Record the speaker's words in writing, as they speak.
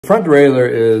front derailleur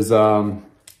is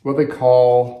what they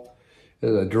call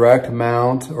a direct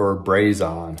mount or a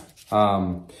braze-on.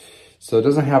 So it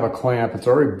doesn't have a clamp. It's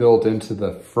already built into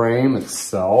the frame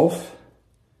itself.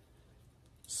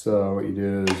 So what you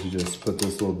do is you just put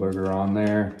this little booger on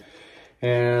there.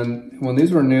 And when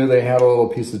these were new, they had a little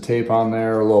piece of tape on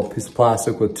there, a little piece of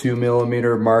plastic with 2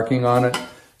 millimeter marking on it.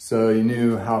 So you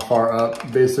knew how far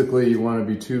up. Basically, you want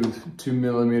to be two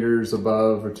millimeters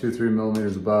above, or 2-3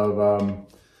 millimeters above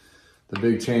the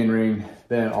big chain ring.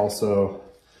 Then also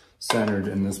centered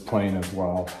in this plane as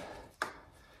well.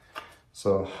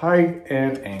 So height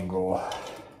and angle.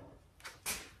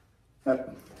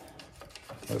 Yep.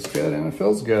 Looks good and it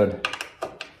feels good.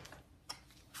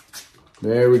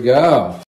 There we go.